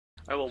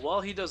Alright, well,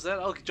 while he does that,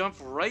 I'll jump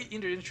right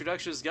into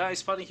introductions. Guys,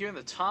 spotting here in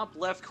the top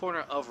left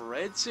corner of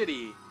Red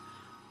City,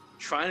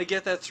 trying to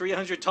get that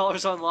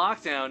 $300 on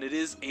lockdown, it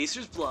is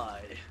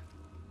Acer.Bly.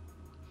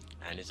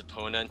 And his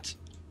opponent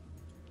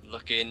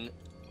looking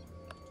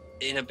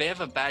in a bit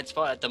of a bad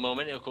spot at the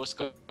moment. Of course,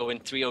 going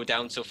 3-0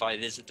 down so far.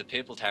 It is at the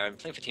Purple Tower,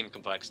 playing for Team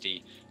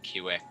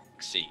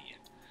Complexity.QXC.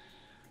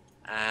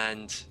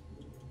 And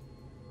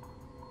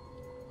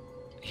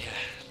yeah,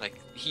 like,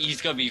 he's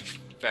going to be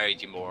very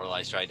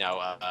demoralized right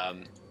now.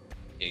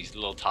 He's a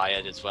little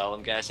tired as well,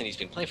 I'm guessing. He's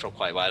been playing for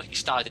quite a while. He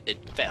started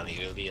it fairly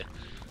earlier.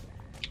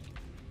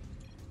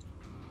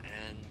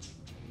 And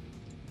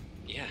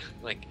yeah,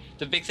 like,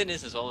 the big thing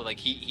is as well, like,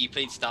 he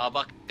played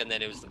Starbuck, and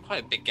then it was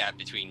quite a big gap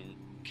between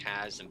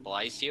Kaz and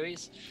Bly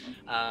series.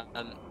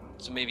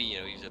 So maybe, you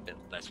know, he was a bit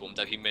less warmed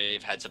up. He may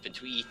have had something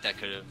to eat that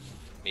could have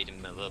made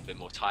him a little bit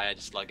more tired,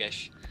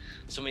 sluggish.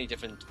 So many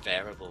different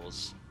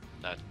variables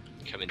that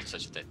come into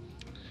such a thing.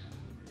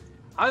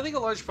 I think a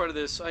large part of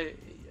this,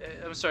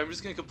 I'm sorry, I'm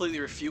just going to completely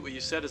refute what you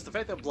said, is the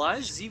fact that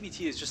Bly's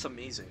ZVT is just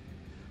amazing.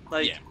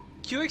 Like, yeah.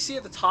 QXC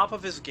at the top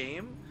of his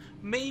game,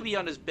 maybe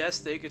on his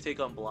best day could take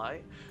on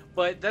Bly,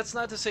 but that's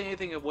not to say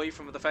anything away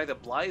from the fact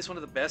that Bly is one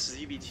of the best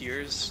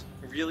ZVTers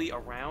really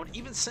around,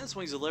 even since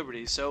Wings of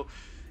Liberty. So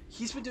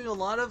he's been doing a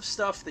lot of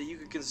stuff that you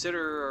could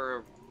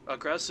consider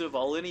aggressive,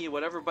 all-in-y,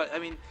 whatever, but I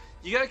mean,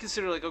 you gotta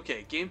consider, like,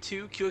 okay, game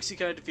 2, QXC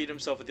kind of defeated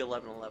himself with the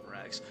 11-11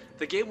 racks.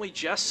 The game we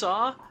just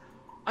saw,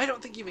 I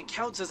don't think even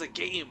counts as a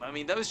game. I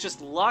mean, that was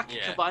just luck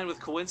combined with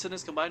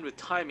coincidence, combined with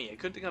timing. It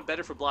couldn't have gone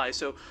better for Bly.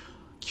 So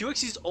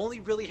QXC's only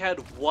really had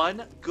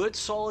one good,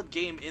 solid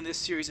game in this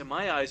series, in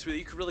my eyes, where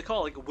you could really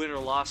call like a win or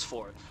loss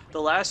for.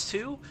 The last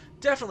two,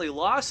 definitely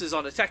losses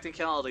on a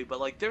technicality, but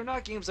like they're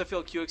not games I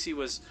feel QXC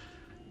was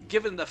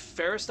given the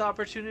fairest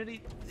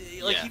opportunity.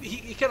 Like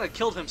he kind of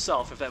killed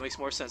himself, if that makes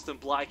more sense, than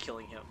Bly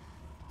killing him.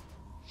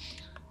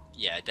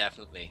 Yeah,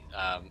 definitely.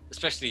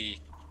 Especially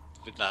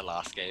with that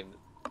last game.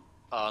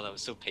 Oh, that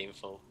was so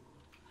painful.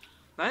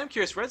 Now, I am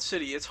curious, Red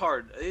City, it's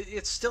hard.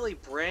 It's still a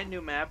brand new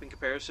map in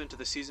comparison to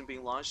the season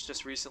being launched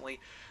just recently.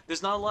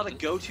 There's not a lot of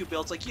go-to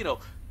builds. Like, you know,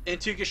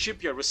 Antigua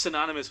Shipyard was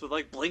synonymous with,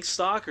 like, Blink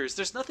Stalkers.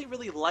 There's nothing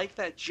really like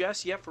that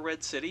just yet for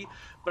Red City.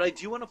 But I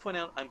do want to point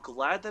out, I'm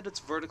glad that it's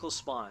vertical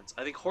spawns.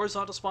 I think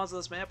horizontal spawns on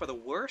this map are the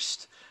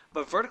worst,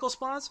 but vertical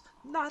spawns,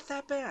 not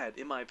that bad,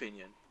 in my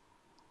opinion.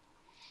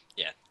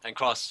 Yeah, and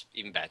cross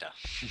even better.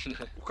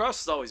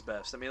 Cross is always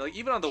best. I mean, like,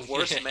 even on the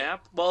worst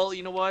map, well,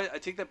 you know what? I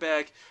take that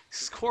back.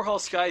 Because Core Hall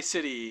Sky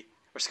City,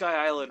 or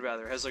Sky Island,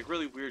 rather, has, like,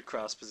 really weird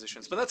cross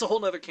positions. But that's a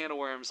whole nother can of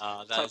worms.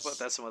 Talk about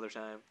that some other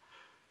time.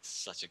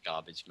 Such a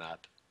garbage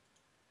map.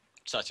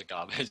 Such a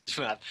garbage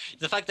map.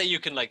 The fact that you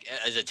can, like,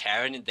 as a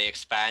Terran, they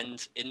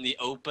expand in the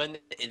open,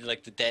 in,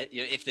 like, the dead,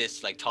 you know, if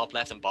there's, like, top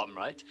left and bottom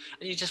right,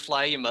 and you just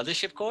fly your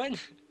mothership going.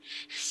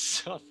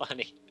 So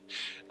funny.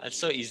 And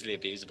so easily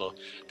abusable.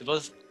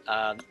 Both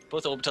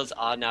orbitals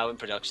are now in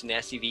production. The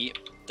SCV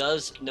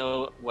does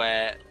know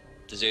where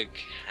the Zerg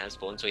has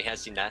spawned, so he has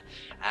seen that.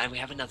 And we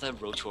have another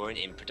Roach Warren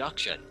in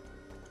production.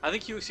 I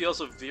think QXC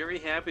also very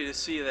happy to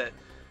see that,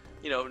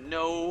 you know,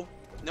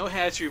 no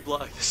hatchery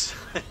block this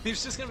time.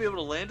 He's just going to be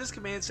able to land his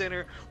command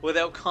center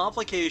without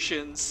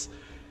complications.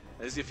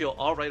 He's going to feel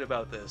alright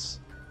about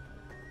this.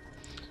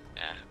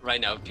 Yeah,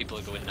 right now people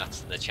are going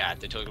nuts in the chat.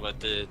 They're talking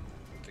about the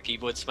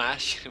keyboard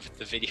smash with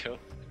the video.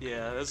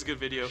 Yeah, that's a good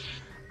video.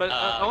 But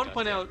I want to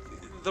point out,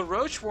 the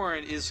Roach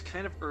Warren is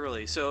kind of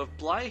early, so if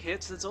Bly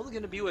hits, it's only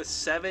going to be with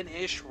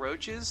 7-ish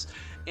roaches,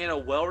 and a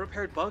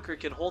well-repaired bunker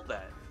can hold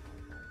that.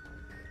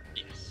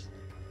 Yes.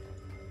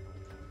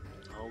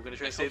 Oh, we're going to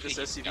try to save this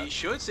SCV.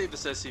 Should save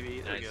this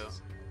SCV. There we go.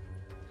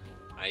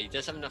 He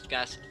does have enough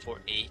gas for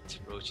 8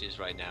 roaches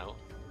right now,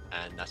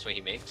 and that's what he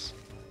makes.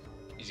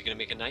 Is he going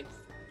to make a 9th?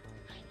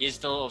 He is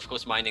still, of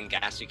course, mining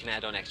gas, so you can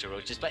add on extra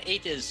roaches, but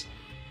 8 is...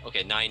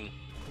 Okay, 9...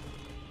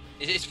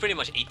 It's pretty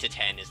much 8 to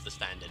 10 is the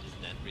standard,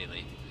 isn't it,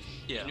 really?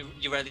 Yeah.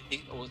 You rarely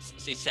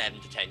say 7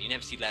 to 10. You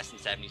never see less than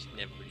 7, you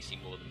never really see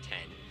more than 10.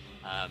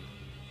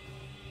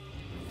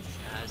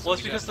 So well,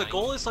 it's because the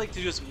goal is like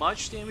to do as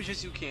much damage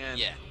as you can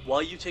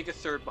while you take a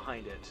third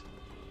behind it.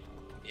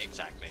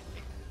 Exactly.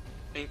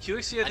 And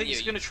QXC, I think,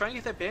 is going to try and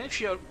get that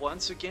Banshee out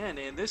once again,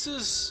 and this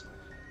is...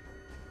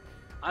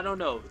 I don't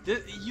know.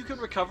 You can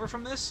recover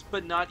from this,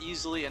 but not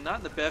easily and not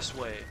in the best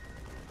way.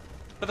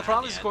 But the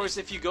problem is, of course,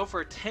 if you go for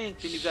a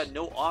tank, then you've got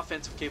no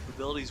offensive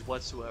capabilities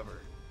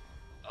whatsoever.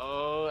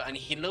 Oh, and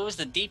he lowers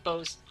the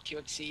depots.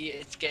 QXC,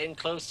 it's getting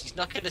close. He's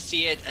not going to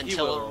see it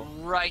until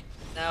right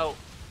now.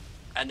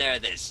 And there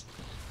it is.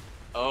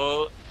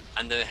 Oh,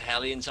 and the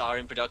Hellions are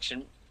in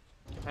production.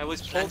 I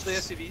was pulled the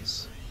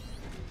SCVs.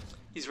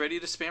 He's ready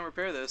to spam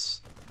repair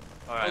this.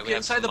 All right, okay,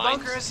 inside the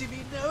bunker,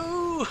 SCV.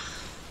 No!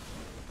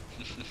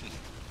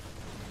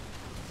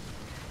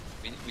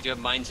 we do have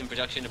mines in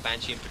production, a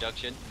Banshee in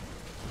production.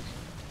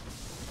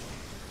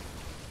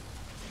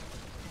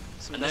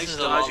 Some nice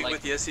dodging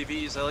with the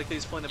SCVs. I like that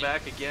he's pulling the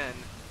back again.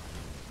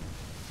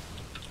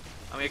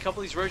 I mean, a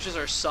couple of these roaches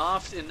are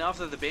soft enough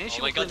that the Banshee...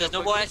 Oh my god, there's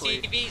no more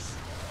SCVs!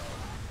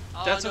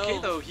 That's no. okay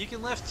though. He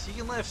can lift. He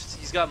can lift.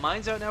 He's got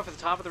mines out now for the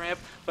top of the ramp.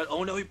 But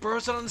oh no, he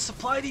burrows it on the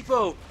supply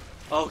depot.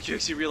 Oh,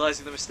 QXC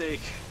realizing the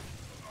mistake.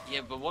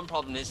 Yeah, but one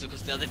problem is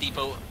because the other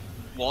depot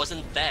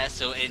wasn't there,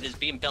 so it is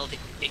being built.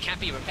 It can't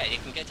be repaired.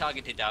 It can get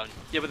targeted down.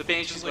 Yeah, but the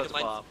Banshee's about to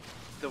pop.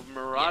 The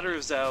Marauder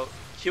is out.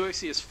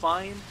 QXC is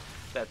fine.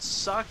 That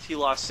sucked. He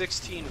lost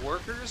 16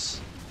 workers,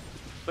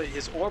 but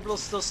his orbital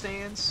still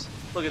stands.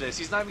 Look at this.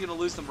 He's not even going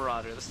to lose the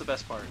Marauder. That's the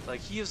best part.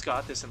 Like, he has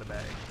got this in the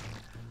bag.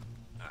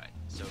 Alright,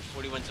 so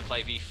 41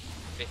 supply v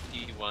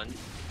 51.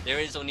 There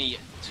is only 2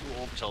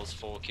 orbitals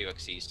for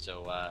QXC,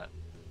 so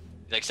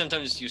like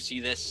sometimes you see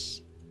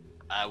this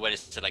when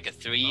it's to like a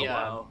 3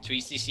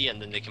 CC,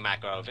 and then they can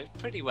macro out of it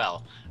pretty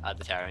well.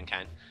 The Terran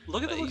can.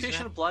 Look at the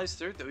location of Bly's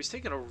third though. He's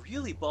taking a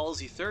really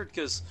ballsy third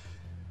because,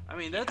 I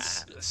mean,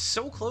 that's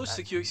so close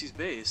to QXC's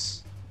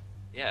base.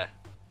 Yeah,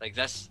 like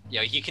that's, you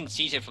know, he can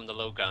seize it from the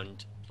low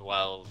ground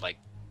while like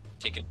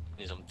taking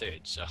his own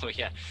third. So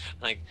yeah,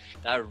 like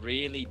that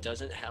really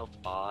doesn't help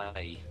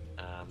Bly.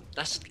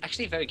 That's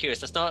actually very curious.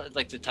 That's not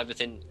like the type of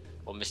thing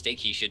or mistake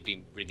he should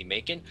be really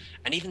making.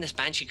 And even this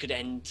Banshee could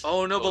end.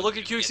 Oh no, but look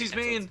at QXC's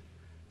main.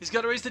 He's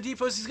got to raise the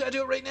depots. He's got to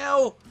do it right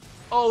now.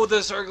 Oh,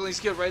 the circling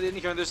skill right in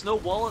here. There's no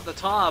wall at the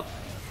top.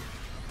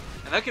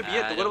 And that could be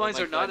it. The Widow Mines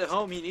are not at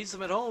home. He needs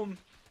them at home.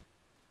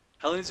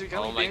 Hellions are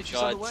coming. Banshee's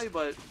on the way,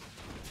 but...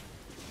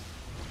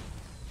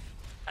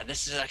 And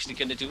this is actually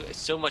going to do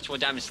so much more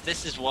damage.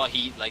 This is what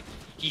he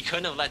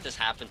couldn't have let this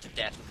happen to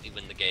definitely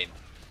win the game.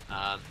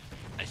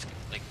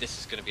 Like, this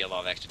is going to be a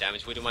lot of extra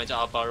damage. Widow Mines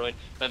are borrowing.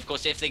 But of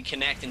course, if they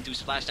connect and do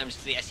splash damage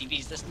to the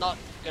SCVs, that's not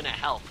going to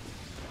help.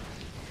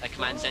 Like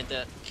command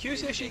center.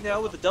 QXC actually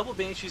now with the double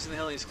Banshees and the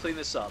Hellions clean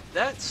this up.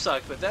 That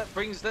sucked, but that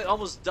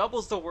almost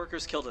doubles the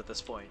workers killed at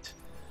this point.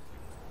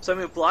 So I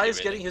mean, Bly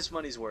is getting his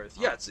money's worth.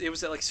 Yeah, it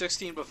was at like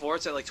 16 before.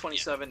 It's at like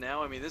 27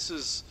 now. I mean, this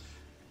is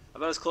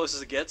about as close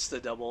as it gets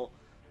to double.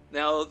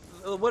 Now,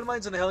 the Widow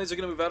Mines and the Hellions are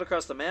going to move out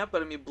across the map,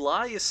 but I mean,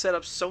 Bly is set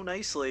up so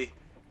nicely.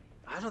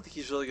 I don't think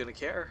he's really going to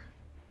care.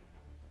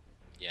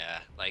 Yeah,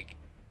 like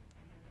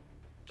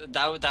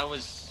that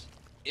was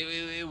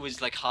it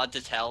was like hard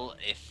to tell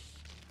if.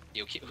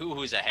 Who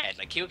was ahead?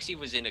 Like QXC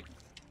was in a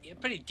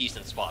pretty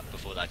decent spot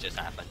before that just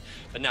happened,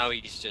 but now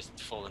he's just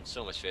fallen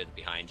so much further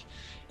behind.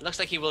 It looks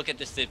like he will get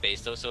this third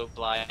base though, so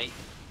Bly,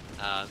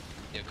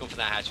 going for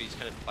that hatchery, he's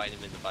kind of biting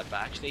him in the butt.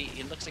 But actually,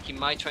 it looks like he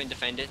might try and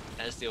defend it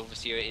as the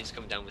Overseer is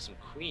coming down with some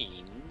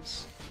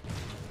queens.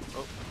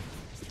 Oh,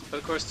 but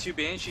of course, 2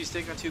 Banshees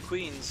take on 2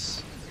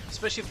 queens,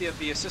 especially if they have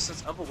the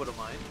assistance of a Widow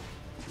Mine.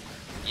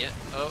 Yeah.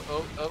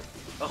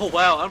 Oh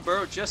wow,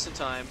 unburrowed just in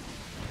time.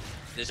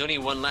 There's only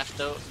 1 left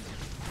though.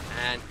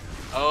 And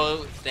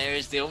oh,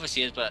 there's the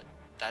Overseers, but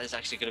that is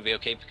actually going to be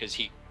okay because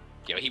he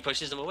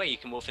pushes them away. You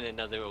can morph in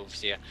another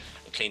Overseer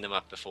and clean them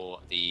up before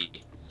the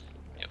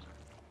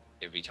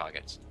it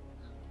retargets.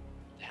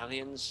 The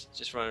Hellions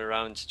just running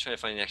around trying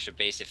to find an extra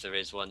base if there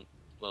is one.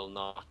 Will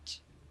not,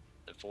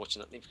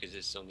 unfortunately, because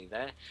it's only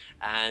there.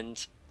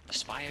 And the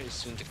Spire is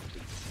soon to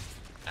complete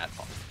at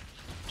pop.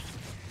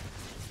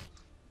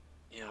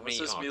 Yeah, once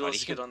those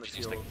mules get on the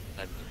field.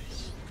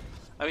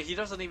 I mean, he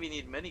doesn't even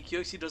need many.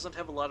 QXC doesn't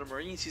have a lot of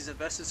Marines. He's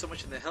invested so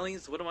much in the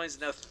Hellions. The Widow Mines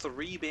now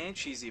 3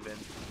 Banshees even.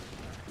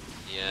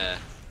 Yeah,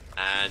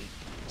 and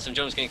some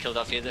drones getting killed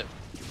off here. The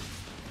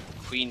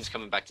Queen's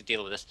coming back to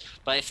deal with this.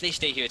 But if they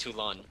stay here too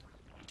long,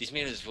 these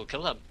mirrors will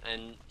kill them.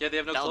 And yeah, they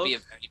have no cloak.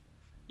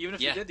 Even if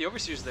they did, the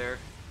Overseer's there.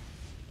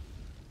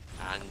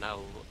 And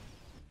that'll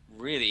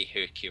really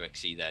hurt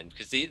QXC then,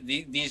 because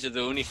these are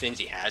the only things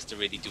he has to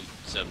really do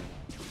some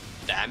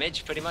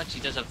damage, pretty much. He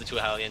does have the 2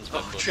 Hellions,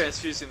 but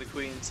transfusing the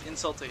Queens,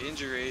 insult to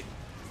injury.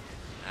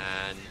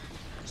 And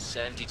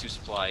 72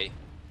 supply.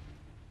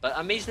 But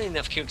amazingly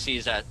enough, QXC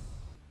is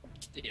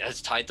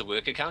has tied the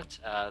work account.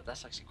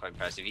 That's actually quite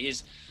impressive. He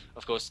is,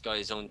 of course, got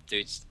his own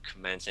 3rd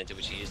command center,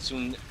 which he is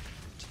soon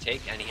to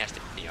take, and he has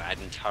to add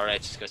in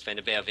turrets. He's got to spend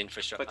a bit of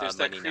infrastructure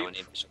money now on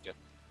infrastructure.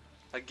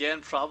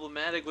 Again,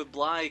 problematic with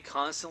Bly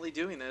constantly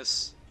doing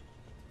this.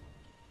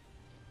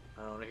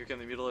 Oh, here come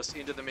the Mutalisks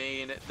into the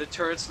main. The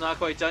turret's not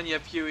quite done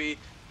yet, Pewee.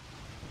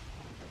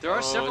 There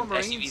are several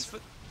Marines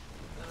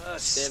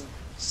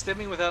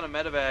stimming without a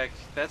medevac.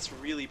 That's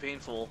really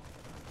painful.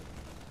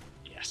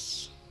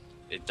 Yes,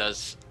 it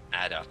does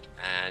add up.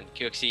 And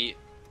QXC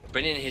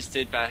bringing his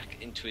 3rd back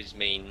into his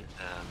main.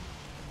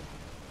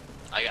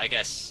 I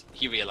guess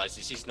he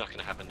realizes he's not going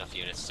to have enough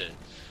units to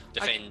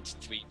defend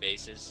 3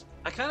 bases.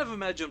 I kind of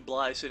imagine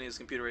Bly sitting at his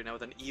computer right now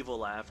with an evil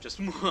laugh, just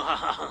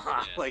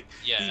like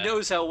he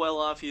knows how well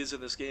off he is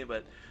in this game.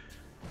 But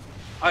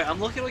alright, I'm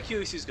looking at what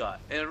QXC's got,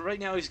 and right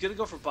now he's gonna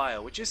go for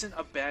bio, which isn't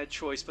a bad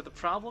choice. But the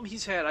problem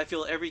he's had, I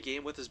feel, every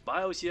game with his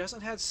bio is he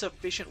hasn't had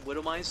sufficient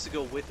Widow Mines to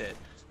go with it.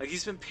 Like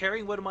he's been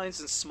pairing Widow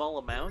Mines in small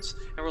amounts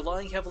and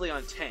relying heavily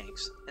on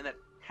tanks, and that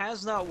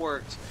has not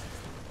worked.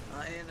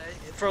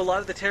 For a lot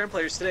of the Terran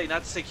players today,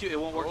 not to say it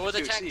won't work for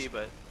QXC,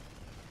 but.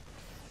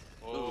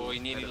 Oh, he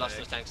nearly lost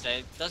those tanks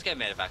there. Does get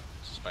medevac,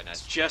 which is quite nice.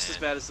 It's just as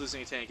bad as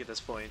losing a tank at this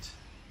point.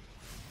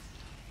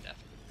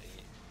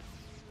 Definitely.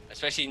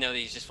 Especially now that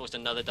he's just forced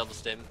another double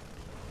stim.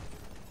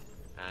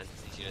 and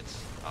these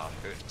units are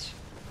hurt.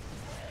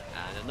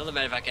 And another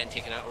medevac getting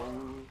taken out.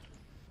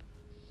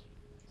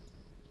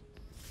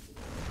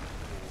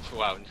 Oh,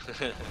 wow,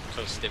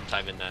 close stim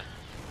time in there.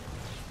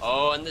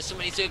 Oh, and there's so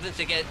many circlings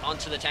to get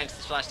onto the tanks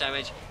to splash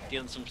damage,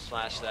 dealing some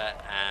splash there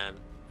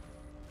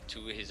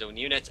to his own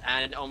units.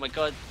 And oh my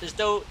god, there's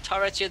no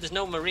turrets here, there's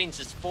no marines,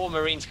 there's 4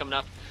 marines coming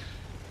up.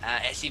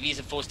 SCVs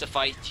are forced to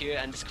fight here,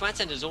 and this command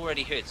center is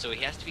already hurt, so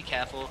he has to be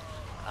careful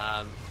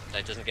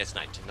that doesn't get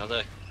sniped.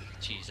 Another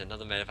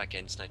medevac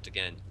getting sniped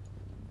again.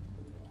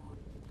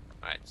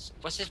 Alright, so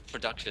what's his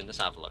production? Let's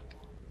have a look.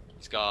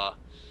 He's got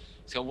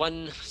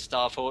 1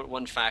 starport,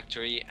 1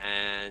 factory,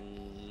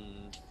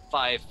 and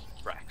 5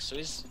 racks. So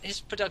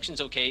his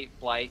production's okay.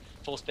 Bly,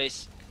 force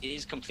base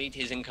is complete.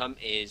 His income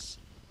is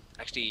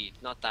actually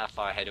not that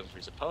far ahead over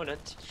his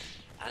opponent.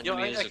 And you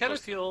know, I kind of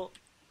feel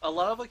a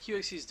lot of what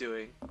QXC's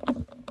doing,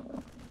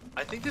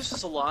 I think there's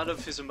just a lot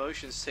of his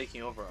emotions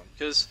taking over him.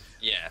 Because,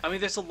 yeah, I mean,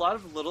 there's a lot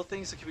of little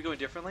things that could be going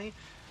differently.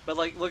 But,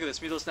 like, look at this.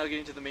 Milo's now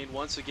getting to the main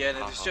once again,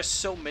 and there's just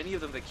so many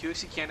of them that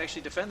QXC can't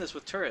actually defend this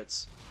with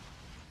turrets.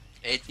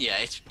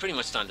 It's pretty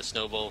much starting to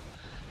snowball.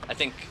 I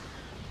think,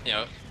 you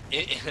know,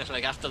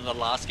 like after the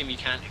last game, you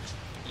can't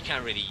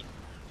really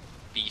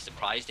be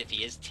surprised if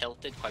he is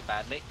tilted quite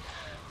badly,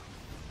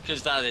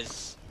 because that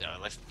is, you know,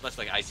 that's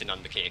like icing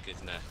on the cake,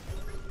 isn't it?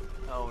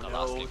 Oh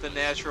no, the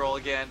natural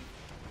again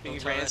being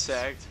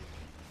ransacked.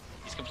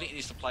 He's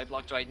completely supply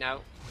blocked right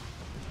now.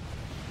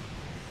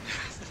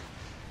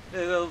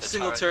 The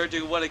single turret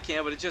doing what it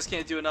can, but it just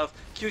can't do enough.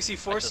 QXC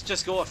forced to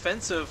just go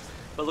offensive,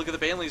 but look at the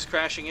Banleys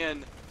crashing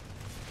in.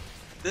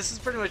 This is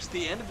pretty much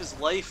the end of his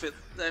life.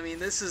 I mean,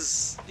 this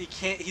is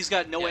he's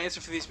got no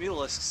answer for these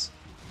Mutalisks.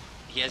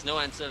 He has no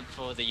answer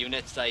for the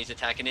units that he's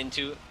attacking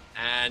into,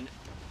 and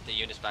the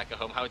units back at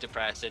home. How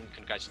depressing!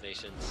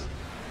 Congratulations.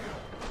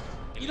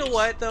 You know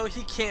what though?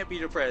 He can't be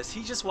depressed.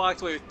 He just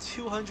walked away with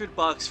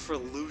 $200 for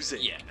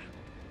losing. Yeah.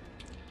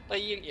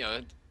 But you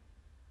know,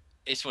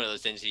 it's one of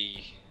those things.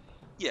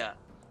 Yeah.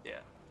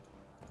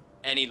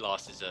 Any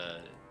loss is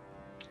a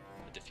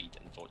defeat,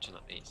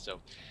 unfortunately.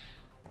 So.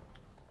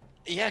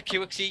 Yeah,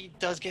 QXC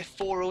does get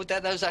 4-0.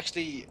 That was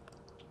actually,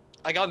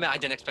 I gotta admit, I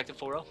didn't expect a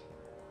 4-0.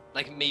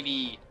 Like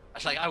maybe,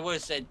 like I would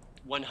have said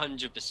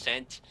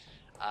 100%.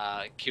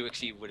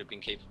 QXC would have been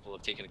capable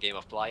of taking a game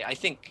off Bly. I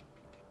think,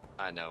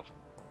 I know.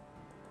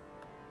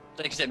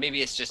 Like I said,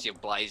 maybe it's just your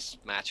Bly's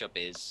matchup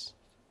is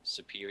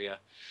superior.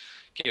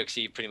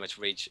 QXC pretty much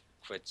rage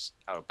quits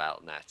our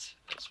Battle.net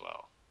as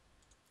well.